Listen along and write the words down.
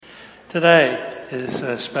Today is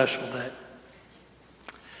a special day.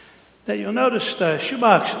 Now you'll notice the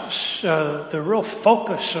shoeboxes, the real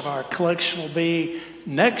focus of our collection will be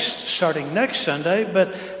starting next Sunday,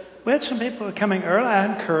 but we had some people coming early. I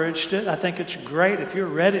encouraged it. I think it's great. If you're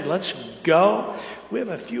ready, let's go. We have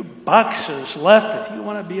a few boxes left. If you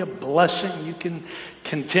want to be a blessing, you can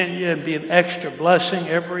continue and be an extra blessing.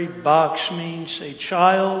 Every box means a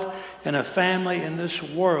child and a family in this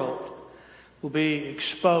world will be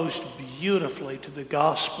exposed beautifully to the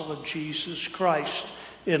gospel of Jesus Christ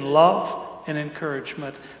in love and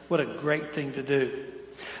encouragement. What a great thing to do.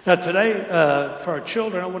 Now today, for our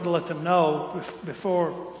children, I want to let them know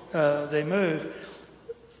before they move,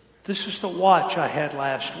 this is the watch I had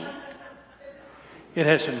last week. It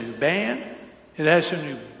has a new band. It has a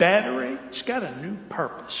new battery. It's got a new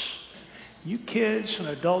purpose. You kids and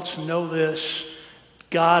adults know this.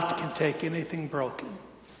 God can take anything broken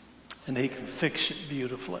and He can fix it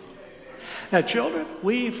beautifully. Now, children,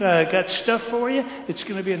 we've got stuff for you. It's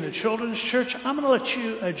going to be in the children's church. I'm going to let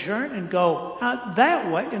you adjourn and go out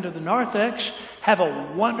that way into the narthex. Have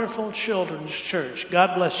a wonderful children's church.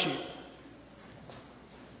 God bless you.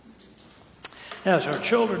 As our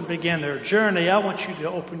children begin their journey, I want you to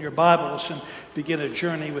open your Bibles and begin a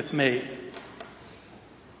journey with me.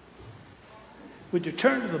 Would you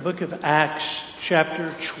turn to the book of Acts,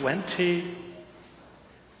 chapter 20?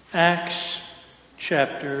 Acts,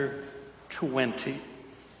 chapter 20.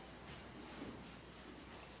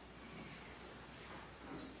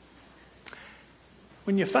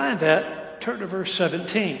 When you find that, turn to verse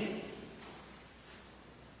 17.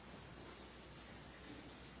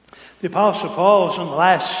 The Apostle Paul is on the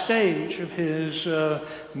last stage of his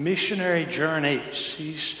missionary journeys.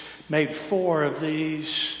 He's made 4 of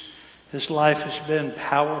these. His life has been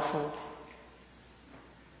powerful.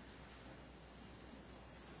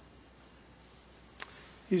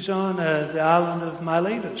 He's on the island of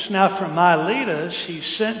Miletus. Now from Miletus, he's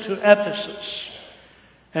sent to Ephesus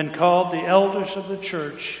and called the elders of the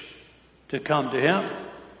church to come to him.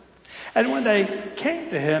 And when they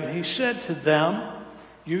came to him, he said to them,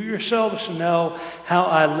 "You yourselves know how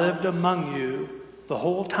I lived among you the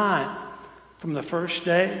whole time, from the first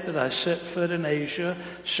day that I set foot in Asia,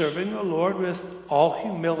 serving the Lord with all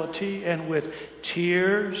humility and with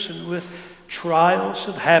tears and with trials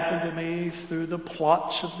that happened to me through the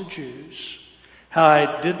plots of the Jews, how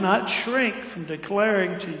I did not shrink from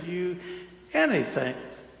declaring to you anything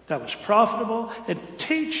that was profitable and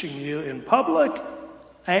teaching you in public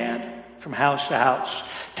and from house to house,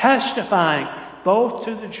 testifying both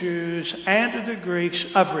to the Jews and to the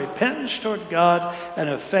Greeks of repentance toward God and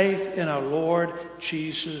of faith in our Lord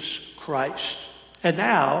Jesus Christ. And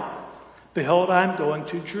now, behold, I am going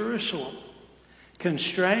to Jerusalem,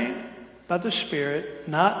 constrained by the Spirit,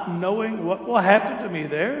 not knowing what will happen to me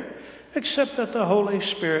there, except that the Holy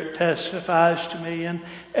Spirit testifies to me in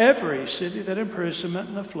every city that imprisonment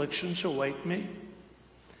and afflictions await me.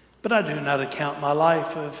 But I do not account my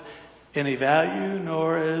life of any value,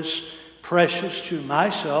 nor as precious to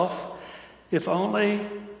myself, if only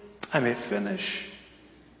I may finish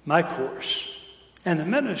my course and the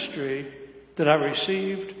ministry that I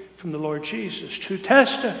received from the Lord Jesus, to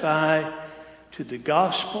testify to the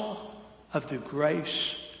gospel of the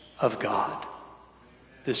grace of God."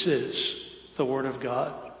 This is the Word of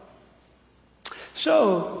God.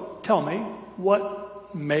 So, tell me,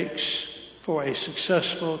 what makes for a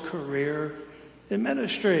successful career in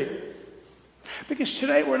ministry? Because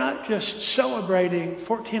today we're not just celebrating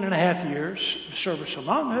 14 and a half years of service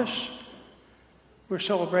among us. We're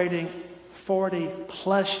celebrating 40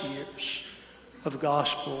 plus years of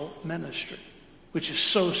gospel ministry, which is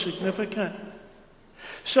so significant.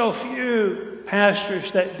 So few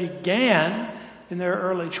pastors that began in their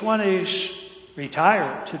early 20s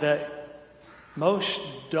retire today. Most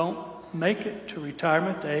don't make it to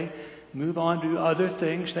retirement. They move on to other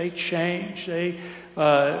things. They change. They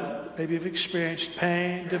maybe have experienced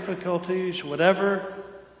pain, difficulties, whatever.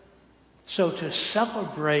 So to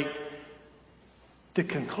celebrate the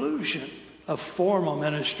conclusion of formal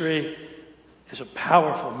ministry is a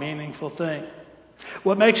powerful, meaningful thing.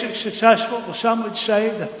 What makes it successful? Well, some would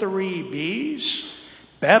say the 3 B's: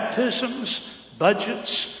 baptisms,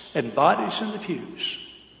 budgets, and bodies in the pews.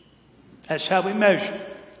 That's how we measure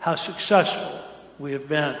how successful we have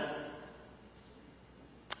been.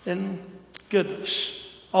 And goodness,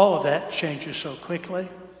 all of that changes so quickly.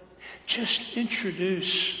 Just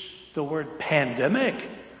introduce the word pandemic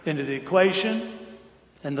into the equation,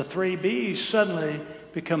 and the 3 B's suddenly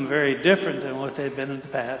become very different than what they've been in the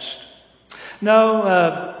past.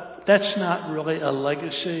 No, that's not really a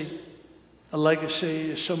legacy. A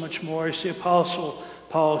legacy is so much more. As the Apostle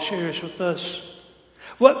Paul shares with us.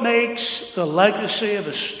 What makes the legacy of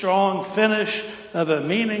a strong finish of a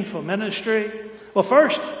meaningful ministry? Well,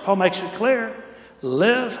 first, Paul makes it clear,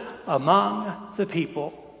 live among the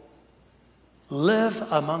people. Live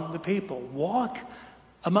among the people. Walk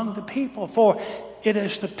among the people. For it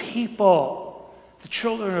is the people, the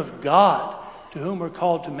children of God, to whom we're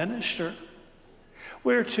called to minister.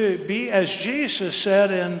 We're to be, as Jesus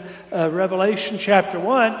said in Revelation chapter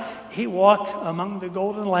 1, he walked among the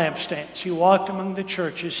golden lampstands. He walked among the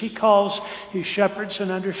churches. He calls his shepherds and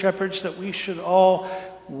under shepherds that we should all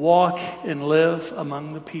walk and live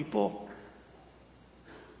among the people.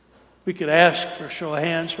 We could ask for a show of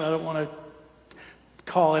hands, but I don't want to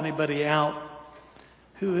call anybody out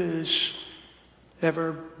who has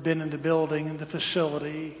ever been in the building, in the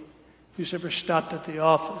facility, who's ever stopped at the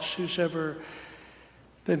office, who's ever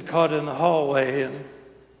been caught in the hallway and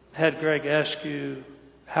had Greg ask you,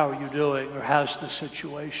 how are you doing, or how's the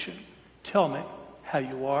situation? Tell me how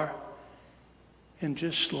you are. And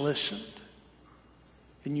just listened.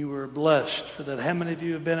 And you were blessed for that. How many of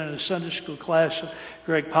you have been in a Sunday school class and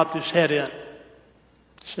Greg popped his head in,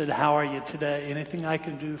 said, how are you today? Anything I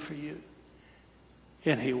can do for you?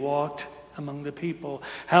 And he walked among the people.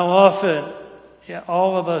 How often,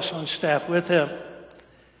 all of us on staff with him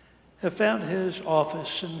have found his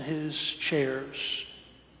office and his chairs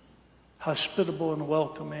hospitable and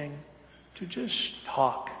welcoming to just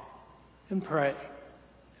talk and pray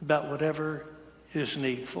about whatever is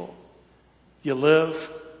needful. You live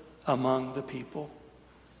among the people.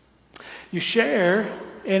 You share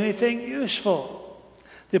anything useful.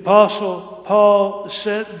 The Apostle Paul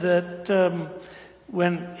said that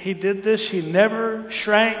when he did this, he never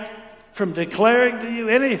shrank from declaring to you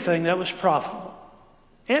anything that was profitable.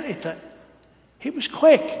 Anything. He was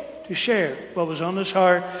quick to share what was on his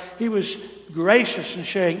heart. He was gracious in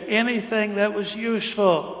sharing anything that was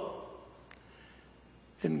useful.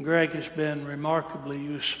 And Greg has been remarkably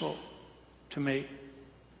useful to me.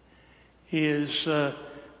 He has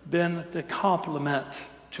been the complement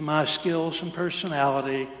to my skills and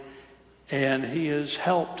personality, and he has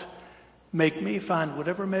helped make me find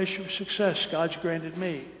whatever measure of success God's granted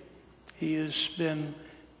me. He has been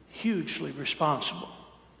hugely responsible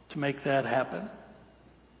to make that happen.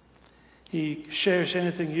 He shares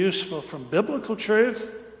anything useful from biblical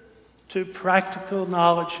truth to practical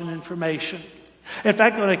knowledge and information. In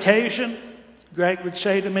fact, on occasion, Greg would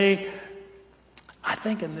say to me, I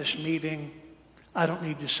think in this meeting, I don't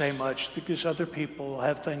need to say much because other people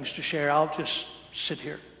have things to share. I'll just sit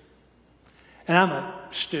here. And I'm a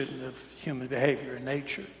student of human behavior and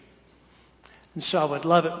nature. And so I would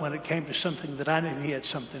love it when it came to something that I knew he had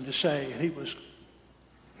something to say, and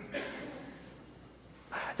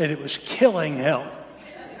it was killing him.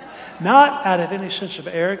 Not out of any sense of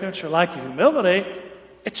arrogance or lack of humility.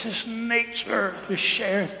 It's his nature to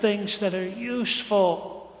share things that are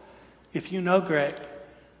useful. If you know Greg,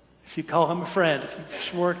 if you call him a friend, if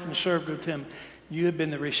you've worked and served with him, you have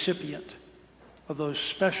been the recipient of those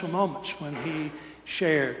special moments when he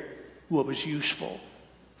shared what was useful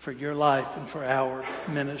for your life and for our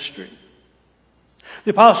ministry.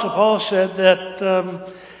 The Apostle Paul said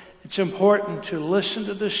that it's important to listen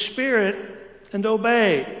to the Spirit and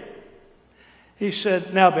obey. He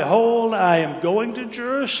said, now behold, I am going to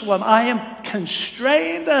Jerusalem. I am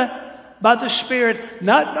constrained by the Spirit,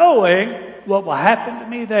 not knowing what will happen to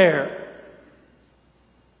me there.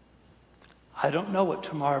 I don't know what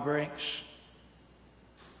tomorrow brings.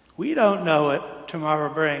 We don't know what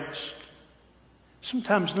tomorrow brings.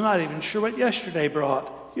 Sometimes I'm not even sure what yesterday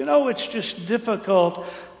brought. You know, it's just difficult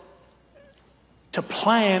to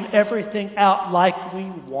plan everything out like we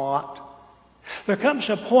want. There comes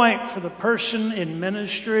a point for the person in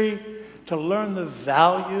ministry to learn the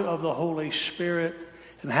value of the Holy Spirit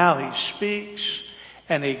and how He speaks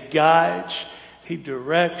and He guides, He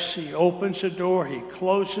directs, He opens a door, He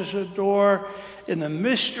closes a door. In the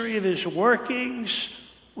mystery of His workings,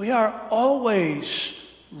 we are always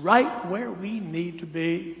right where we need to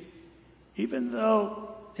be, even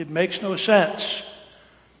though it makes no sense.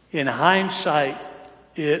 In hindsight,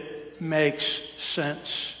 it makes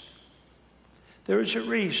sense. There is a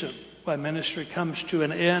reason why ministry comes to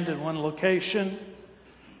an end in one location,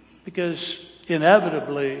 because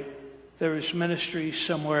inevitably there is ministry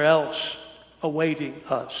somewhere else awaiting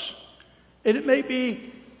us. And it may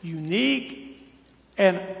be unique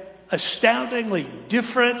and astoundingly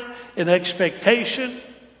different in expectation,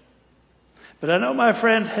 but I know my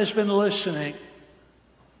friend has been listening.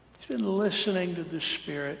 He's been listening to the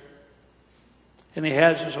Spirit, and he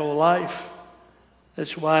has his whole life.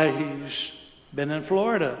 That's why he's been in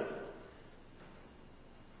Florida.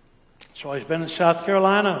 That's That's why he's been in South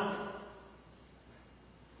Carolina.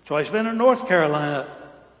 That's why he's been in North Carolina.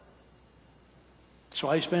 That's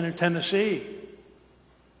why he's been in Tennessee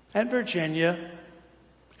and Virginia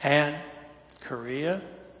and Korea.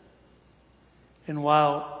 And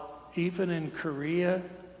while even in Korea,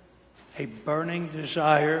 a burning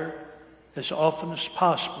desire as often as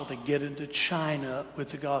possible to get into China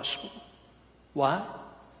with the gospel. Why?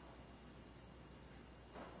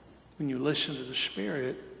 When you listen to the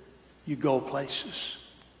Spirit, you go places.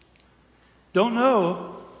 Don't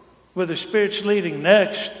know where the Spirit's leading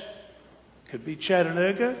next. Could be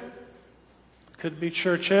Chattanooga. Could be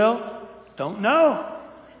Churchill. Don't know.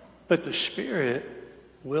 But the Spirit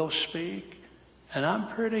will speak. And I'm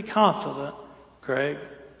pretty confident Greg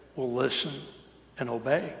will listen and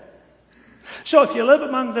obey. So if you live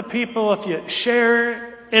among the people, if you share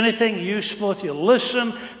anything useful, if you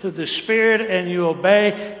listen to the Spirit and you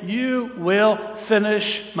obey, you will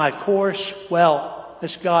finish my course well.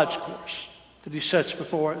 It's God's course that He sets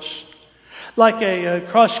before us. Like a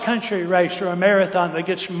cross-country race or a marathon that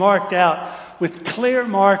gets marked out with clear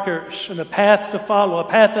markers and a path to follow, a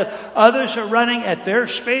path that others are running at their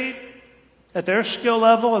speed, at their skill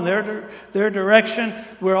level and their direction.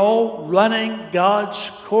 We're all running God's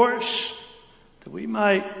course that we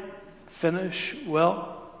might finish well,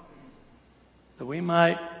 that we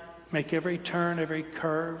might make every turn, every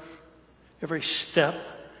curve, every step,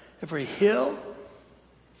 every hill,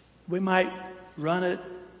 we might run it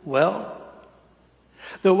well.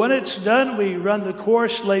 Though when it's done, we run the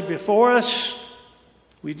course laid before us.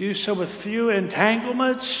 We do so with few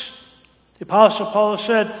entanglements. The Apostle Paul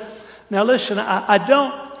said, now listen, I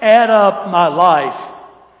don't add up my life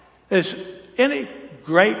as any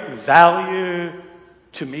great value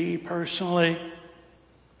to me personally,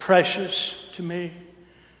 precious to me.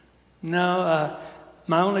 No,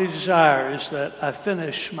 my only desire is that I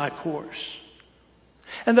finish my course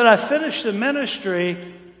and that I finish the ministry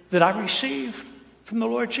that I received from the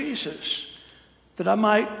Lord Jesus, that I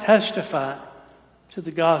might testify to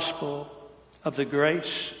the gospel of the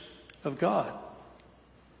grace of God.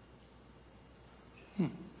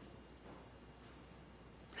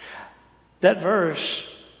 That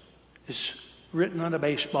verse is written on a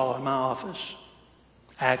baseball in my office,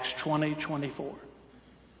 Acts 20:24.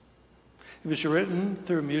 It was written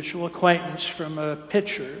through a mutual acquaintance from a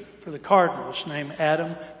pitcher for the Cardinals named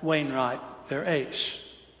Adam Wainwright, their ace.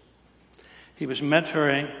 He was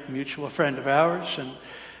mentoring a mutual friend of ours, and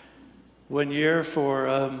one year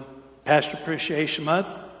for Pastor Appreciation Month,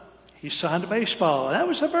 he signed a baseball. And that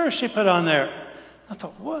was the verse he put on there. I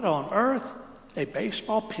thought, what on earth? A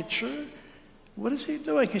baseball pitcher? What is he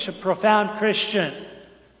doing? He's a profound Christian.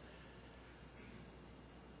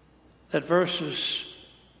 That verse has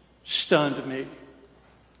stunned me,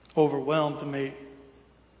 overwhelmed me,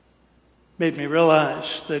 made me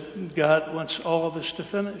realize that God wants all of us to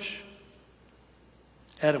finish.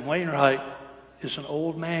 Adam Wainwright is an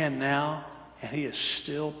old man now, and he is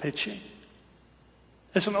still pitching.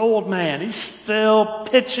 As an old man, he's still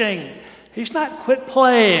pitching. He's not quit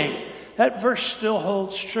playing. That verse still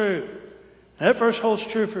holds true. That verse holds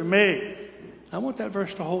true for me. I want that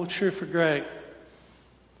verse to hold true for Greg,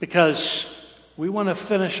 because we want to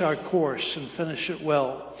finish our course and finish it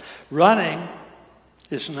well. Running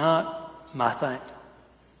is not my thing.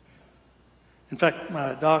 In fact,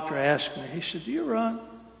 my doctor asked me, he said, do you run?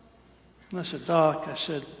 And I said, Doc, I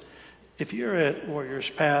said, if you're at Warrior's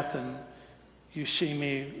Path and you see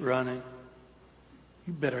me running,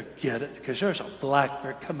 you better get it, because there's a black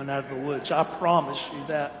bear coming out of the woods. I promise you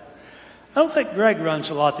that. I don't think Greg runs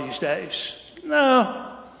a lot these days.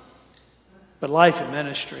 No. But life in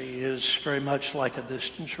ministry is very much like a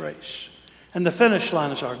distance race. And the finish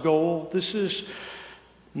line is our goal. This is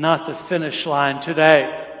not the finish line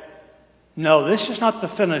today. No, this is not the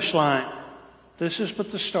finish line. This is but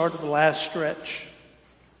the start of the last stretch.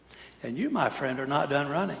 And you, my friend, are not done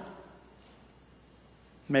running.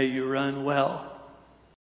 May you run well.